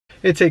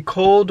It's a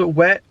cold,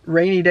 wet,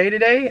 rainy day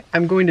today.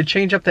 I'm going to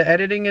change up the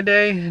editing a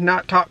day,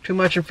 not talk too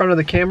much in front of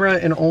the camera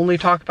and only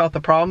talk about the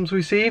problems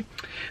we see.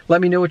 Let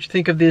me know what you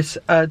think of this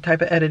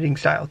type of editing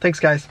style. Thanks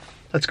guys.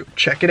 Let's go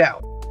check it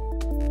out.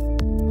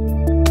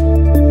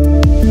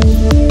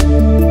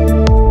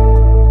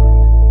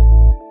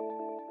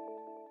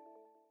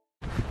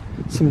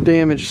 Some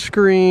damaged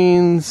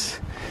screens,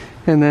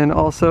 and then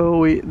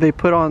also they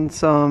put on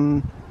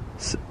some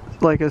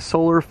like a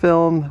solar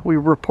film. We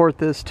report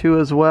this too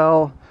as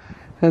well.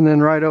 And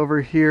then right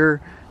over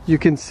here you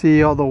can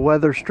see all the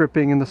weather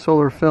stripping in the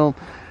solar film,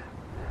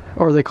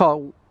 or they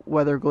call it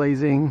weather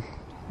glazing,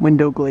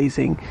 window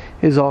glazing,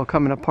 is all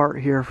coming apart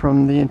here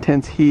from the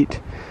intense heat.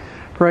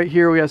 Right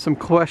here we have some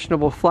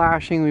questionable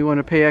flashing we want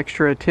to pay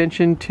extra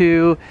attention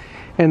to,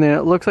 and then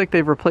it looks like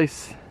they've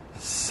replaced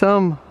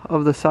some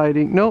of the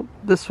siding. Nope,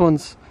 this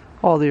one's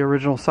all the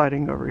original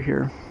siding over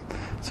here.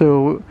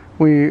 So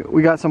we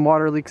got some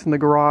water leaks in the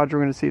garage. We're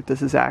going to see if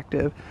this is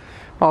active.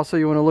 Also,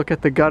 you want to look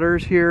at the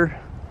gutters here.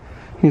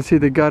 You can see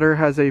the gutter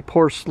has a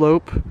poor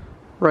slope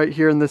right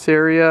here in this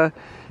area,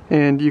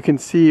 and you can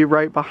see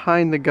right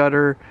behind the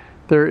gutter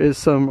there is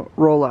some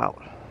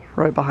rollout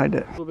right behind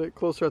it. A little bit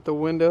closer at the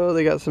window,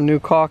 they got some new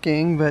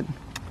caulking, but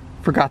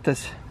forgot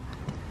this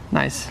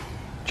nice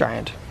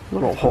giant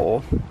little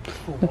hole.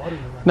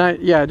 Not,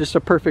 yeah, just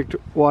a perfect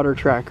water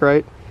track,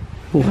 right?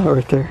 Yeah,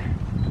 right there.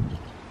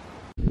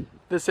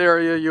 This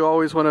area you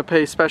always want to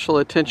pay special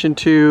attention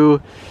to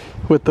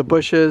with the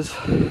bushes.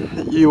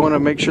 You want to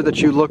make sure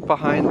that you look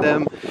behind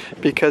them,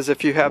 because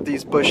if you have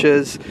these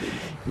bushes,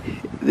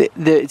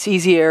 it's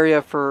easy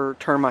area for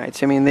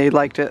termites. I mean, they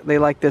like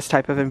this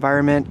type of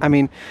environment. I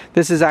mean,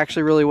 this is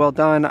actually really well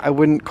done. I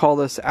wouldn't call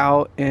this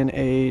out in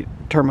a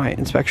termite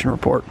inspection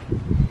report.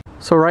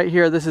 So right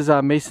here, this is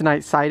a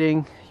masonite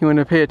siding. You want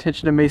to pay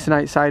attention to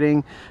masonite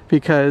siding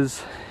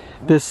because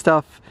this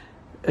stuff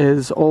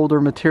is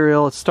older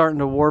material. It's starting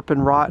to warp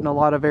and rot in a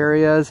lot of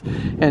areas,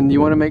 and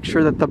you want to make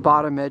sure that the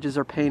bottom edges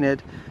are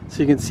painted.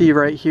 So you can see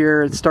right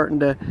here it's starting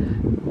to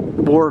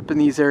warp in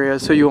these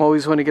areas, so you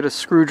always want to get a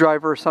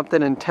screwdriver or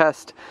something and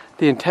test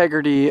the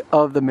integrity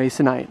of the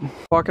masonite.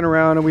 Walking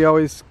around, and we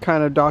always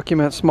kind of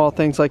document small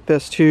things like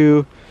this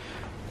too.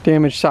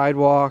 Damaged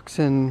sidewalks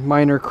and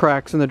minor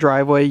cracks in the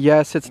driveway.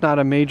 Yes, it's not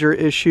a major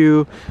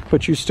issue,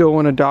 but you still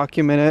want to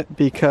document it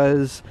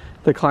because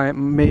the client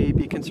may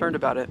be concerned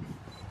about it.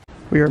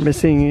 We are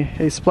missing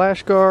a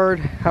splash guard,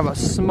 have a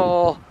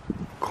small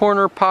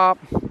corner pop,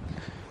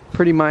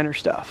 pretty minor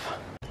stuff.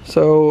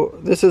 So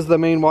this is the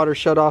main water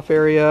shutoff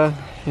area,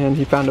 and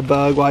he found a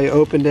bug while he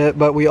opened it,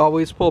 but we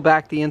always pull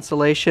back the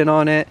insulation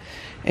on it,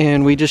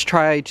 and we just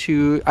try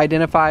to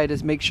identify it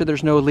as make sure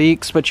there's no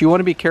leaks. But you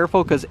want to be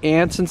careful because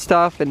ants and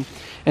stuff and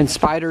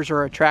spiders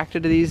are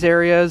attracted to these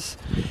areas,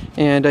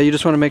 and you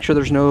just want to make sure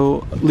there's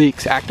no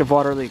leaks, active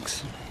water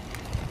leaks.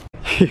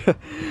 Yeah,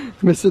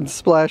 missing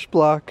splash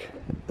block.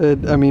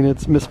 I mean,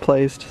 it's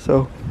misplaced,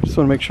 so just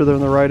want to make sure they're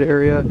in the right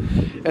area.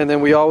 And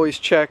then we always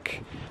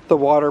check the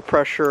water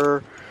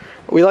pressure.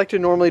 We like to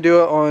normally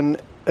do it on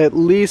at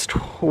least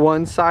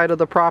one side of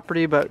the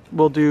property, but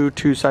we'll do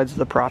two sides of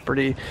the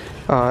property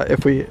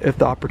if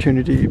the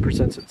opportunity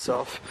presents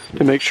itself,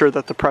 to make sure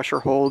that the pressure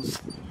holds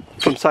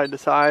from side to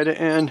side.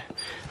 And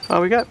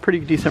we got pretty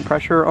decent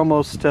pressure,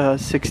 almost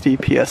 60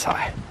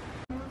 psi.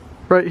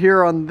 Right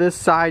here on this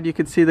side, you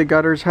can see the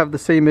gutters have the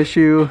same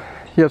issue.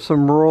 You have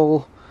some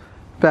roll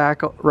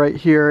back right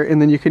here,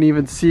 and then you can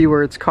even see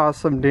where it's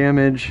caused some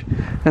damage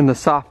in the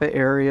soffit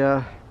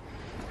area.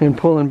 And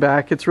pulling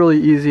back, it's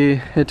really easy.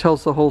 It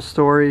tells the whole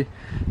story.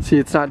 See,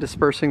 it's not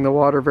dispersing the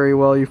water very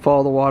well. You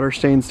follow the water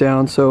stains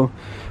down, so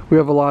we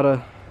have a lot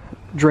of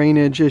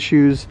drainage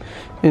issues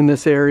in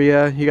this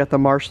area. You got the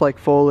marsh-like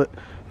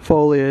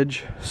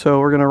foliage, so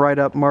we're gonna write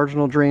up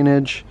marginal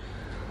drainage.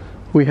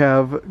 We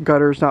have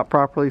gutters not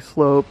properly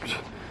sloped,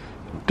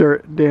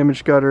 dirt,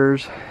 damaged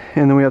gutters,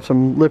 and then we have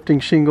some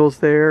lifting shingles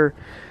there.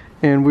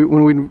 And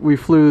when we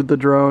flew the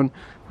drone,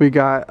 we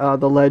got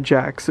the lead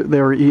jacks. They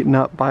were eaten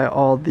up by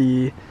all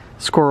the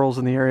squirrels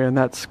in the area, and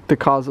that's the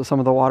cause of some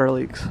of the water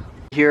leaks.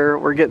 Here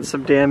we're getting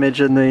some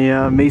damage in the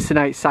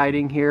masonite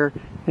siding here.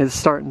 It's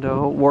starting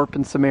to warp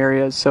in some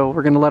areas, so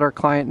we're going to let our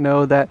client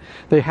know that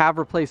they have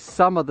replaced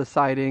some of the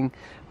siding,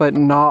 but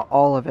not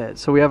all of it.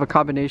 So we have a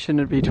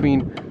combination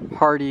between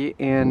hardy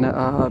and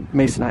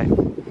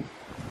masonite.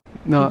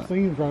 No,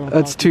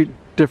 that's two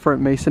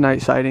different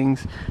masonite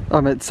sidings.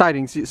 It's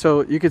sidings.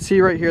 So you can see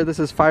right here, this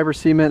is fiber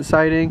cement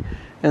siding,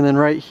 and then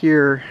right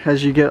here,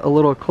 as you get a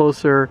little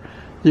closer,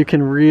 you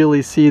can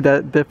really see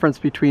that difference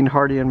between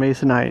hardy and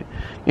masonite.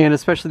 And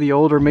especially the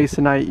older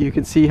masonite, you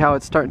can see how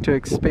it's starting to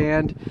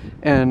expand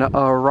and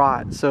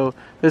rot. So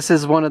this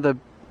is one of the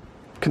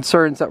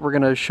concerns that we're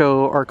going to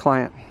show our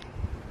client.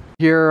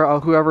 Here,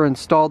 whoever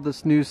installed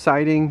this new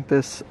siding,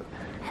 this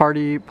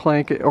hardy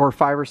plank or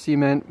fiber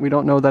cement. We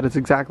don't know that it's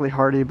exactly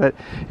hardy, but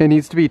it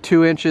needs to be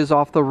 2 inches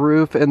off the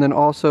roof, and then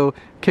also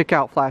kick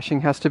out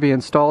flashing has to be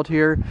installed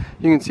here.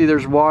 You can see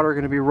there's water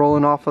going to be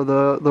rolling off of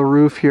the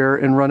roof here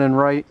and running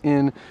right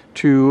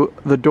into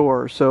the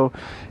door. So,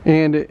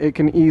 and it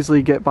can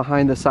easily get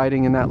behind the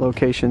siding in that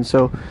location.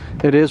 So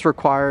it is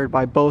required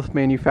by both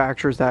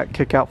manufacturers that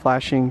kick out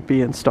flashing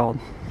be installed.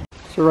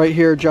 So right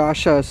here,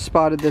 Josh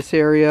spotted this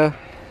area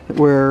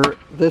where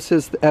this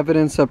is the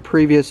evidence of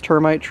previous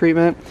termite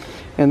treatment,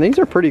 and these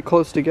are pretty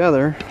close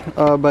together,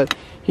 but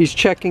he's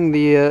checking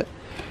the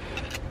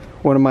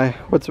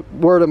what's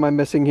word am I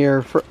missing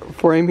here?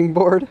 Framing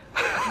board?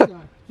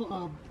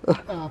 Form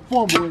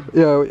board.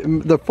 Yeah,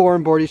 the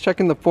form board. He's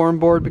checking the form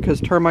board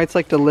because termites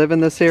like to live in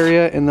this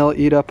area and they'll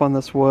eat up on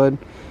this wood,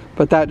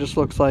 but that just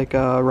looks like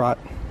rot.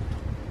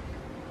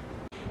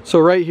 So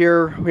right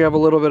here we have a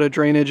little bit of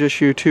drainage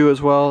issue too as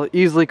well,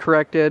 easily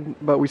corrected,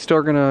 but we still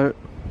are gonna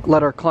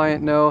let our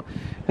client know.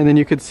 And then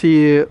you could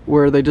see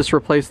where they just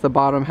replaced the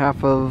bottom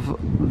half of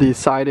the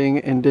siding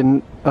and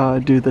didn't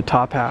do the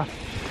top half.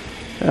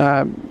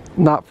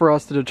 Not for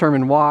us to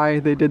determine why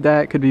they did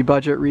that. It could be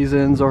budget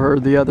reasons, or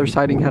the other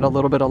siding had a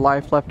little bit of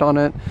life left on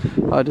it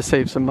to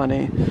save some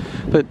money.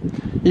 But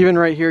even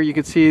right here you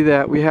can see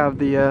that we have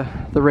the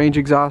range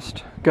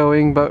exhaust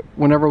going, but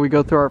whenever we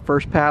go through our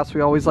first pass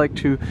we always like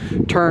to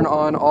turn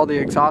on all the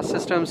exhaust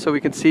systems so we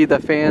can see the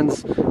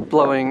fans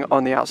blowing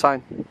on the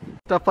outside.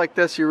 Stuff like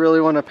this you really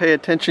want to pay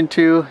attention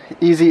to.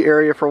 Easy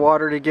area for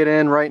water to get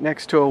in right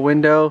next to a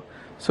window,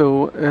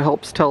 so it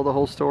helps tell the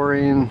whole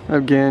story. And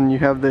again, you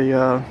have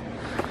the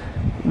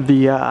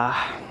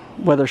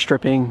weather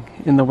stripping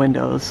in the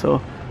windows, so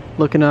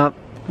looking up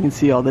you can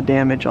see all the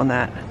damage on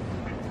that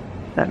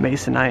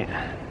masonite.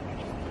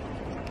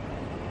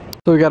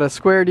 So we got a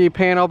square D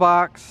panel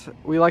box.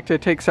 We like to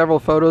take several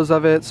photos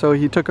of it, so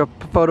he took a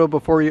photo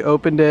before he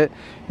opened it.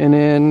 And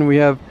then we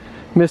have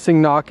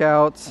missing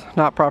knockouts,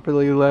 not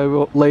properly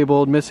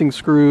labeled, missing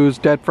screws,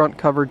 dead front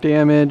cover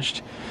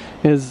damaged.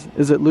 Is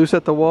it loose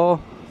at the wall?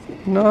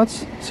 No, it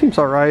seems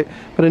all right,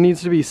 but it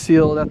needs to be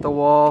sealed at the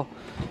wall,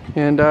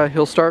 and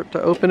he'll start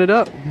to open it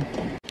up.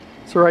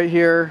 So right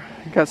here,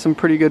 got some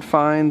pretty good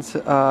finds.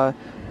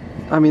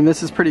 I mean,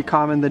 this is pretty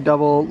common, the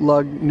double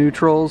lug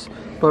neutrals,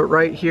 but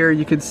right here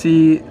you can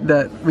see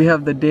that we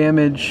have the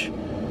damage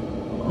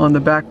on the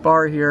back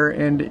bar here,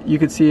 and you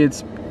can see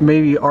it's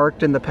maybe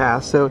arced in the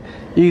past, so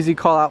easy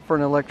call out for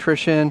an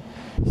electrician.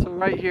 So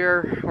right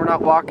here, we're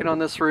not walking on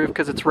this roof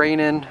because it's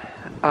raining.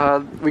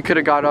 We could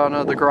have got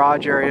on the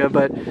garage area,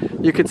 but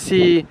you could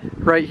see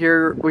right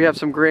here we have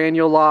some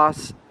granule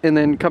loss, and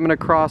then coming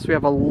across we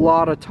have a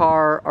lot of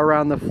tar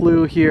around the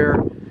flue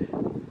here.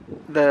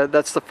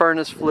 That's the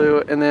furnace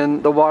flue, and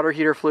then the water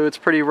heater flue, it's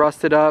pretty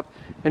rusted up,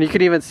 and you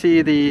can even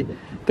see the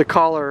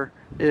collar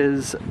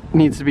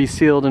needs to be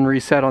sealed and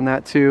reset on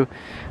that too.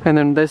 And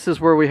then this is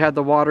where we had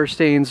the water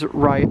stains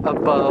right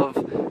above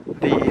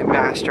the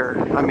master.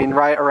 I mean,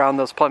 right around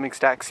those plumbing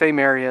stacks, same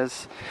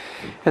areas.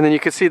 And then you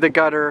can see the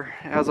gutter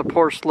has a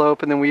poor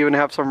slope, and then we even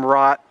have some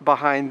rot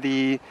behind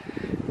the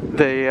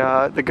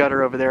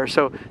gutter over there.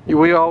 So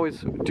we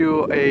always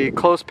do a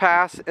close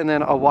pass and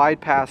then a wide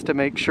pass to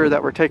make sure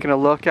that we're taking a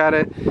look at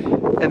it.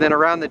 And then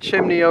around the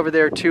chimney over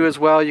there too as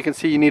well, you can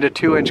see you need a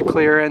 2-inch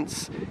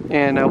clearance,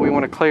 and we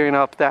want to clean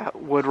up that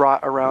wood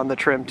rot around the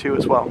trim too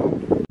as well.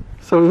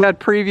 So we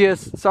had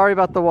sorry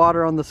about the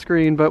water on the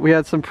screen, but we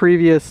had some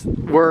previous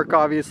work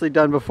obviously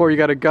done before. You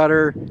got a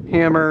gutter,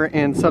 hammer,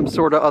 and some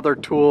sort of other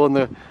tool in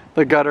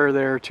the gutter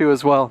there too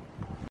as well.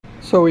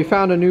 So we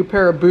found a new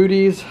pair of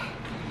booties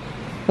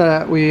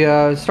that we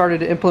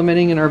started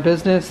implementing in our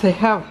business. They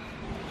have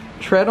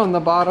tread on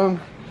the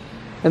bottom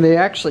and they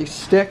actually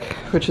stick,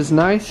 which is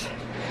nice.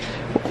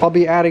 I'll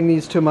be adding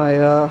these to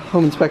my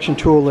home inspection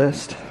tool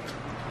list.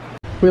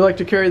 We like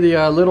to carry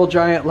the Little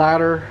Giant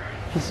ladder.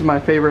 This is my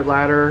favorite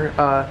ladder.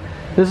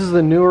 This is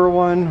the newer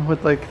one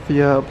with like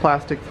the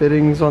plastic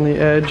fittings on the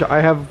edge.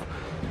 I have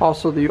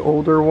also the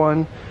older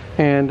one,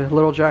 and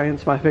Little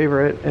Giant's my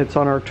favorite. It's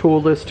on our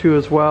tool list too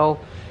as well.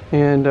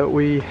 And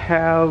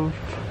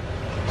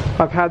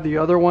I've had the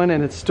other one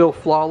and it's still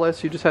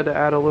flawless. You just had to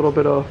add a little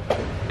bit of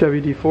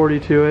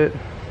WD-40 to it.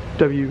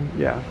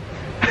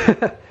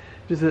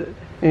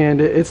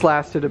 And it's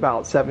lasted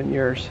about 7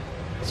 years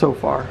so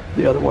far,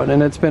 the other one,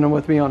 and it's been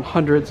with me on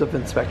hundreds of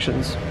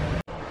inspections.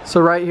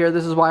 So right here,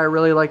 this is why I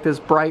really like this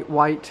bright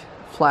white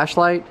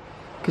flashlight,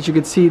 because you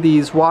can see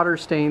these water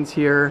stains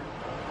here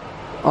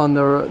on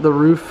the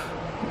roof,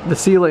 the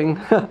ceiling,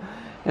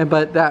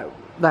 but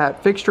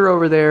that fixture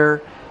over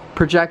there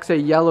projects a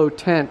yellow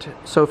tint,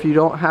 so if you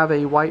don't have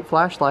a white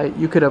flashlight,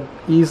 you could have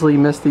easily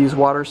missed these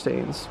water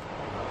stains.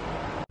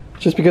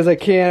 Just because I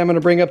can, I'm going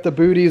to bring up the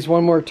booties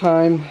one more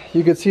time.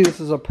 You can see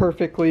this is a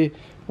perfectly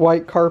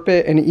white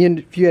carpet, and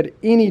if you had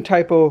any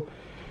type of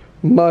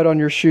mud on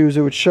your shoes,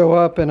 it would show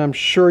up, and I'm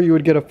sure you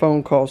would get a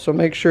phone call. So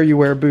make sure you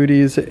wear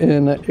booties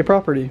in a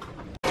property.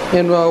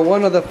 And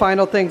one of the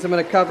final things I'm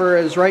going to cover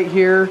is right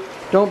here.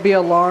 Don't be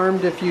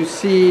alarmed if you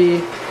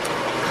see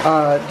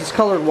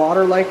discolored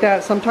water like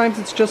that. Sometimes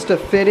it's just a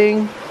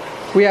fitting,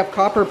 We have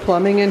copper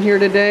plumbing in here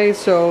today,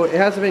 so it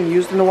hasn't been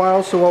used in a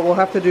while, so what we'll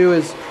have to do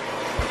is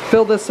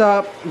fill this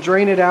up,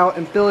 drain it out,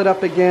 and fill it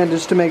up again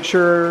just to make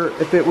sure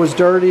if it was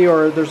dirty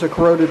or there's a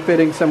corroded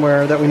fitting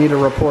somewhere that we need to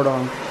report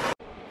on.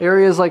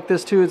 Areas like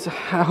this too,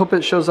 I hope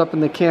it shows up in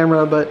the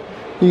camera, but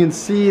you can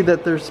see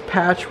that there's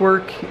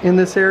patchwork in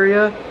this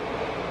area.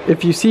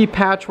 If you see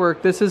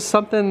patchwork, this is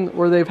something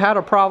where they've had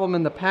a problem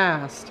in the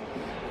past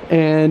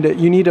and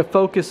you need to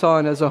focus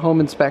on as a home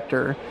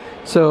inspector.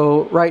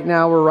 So right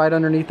now we're right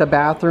underneath the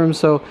bathroom,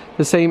 so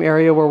the same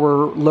area where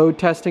we're load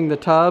testing the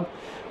tub,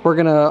 we're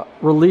gonna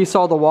release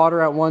all the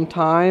water at one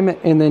time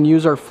and then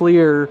use our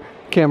FLIR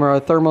camera, a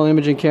thermal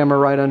imaging camera,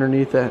 right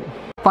underneath it.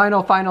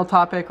 Final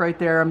topic right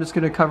there, I'm just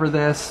gonna cover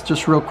this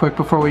just real quick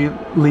before we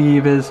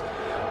leave, is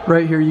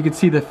right here you can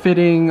see the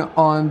fitting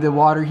on the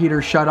water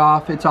heater shut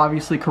off. It's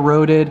obviously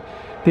corroded.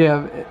 They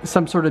have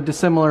some sort of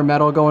dissimilar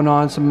metal going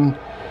on,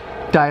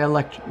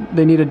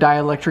 they need a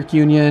dielectric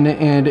union,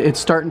 and it's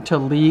starting to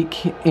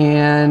leak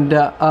and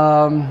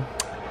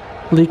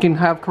leak and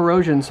have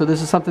corrosion. So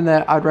this is something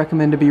that I'd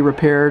recommend to be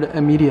repaired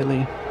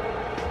immediately.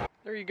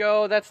 There you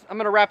go. I'm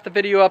gonna wrap the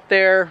video up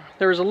there.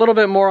 There's a little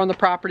bit more on the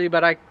property,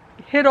 but I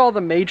hit all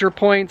the major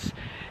points.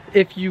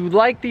 If you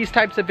like these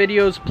types of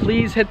videos,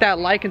 please hit that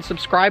like and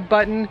subscribe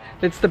button.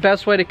 It's the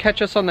best way to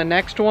catch us on the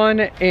next one.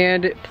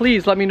 And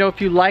please let me know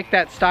if you like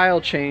that style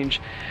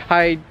change.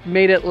 I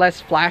made it less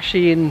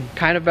flashy and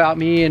kind of about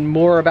me and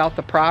more about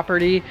the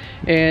property.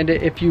 And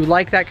if you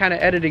like that kind of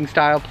editing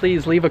style,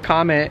 please leave a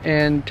comment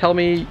and tell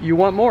me you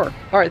want more.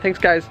 All right, thanks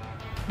guys.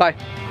 Bye.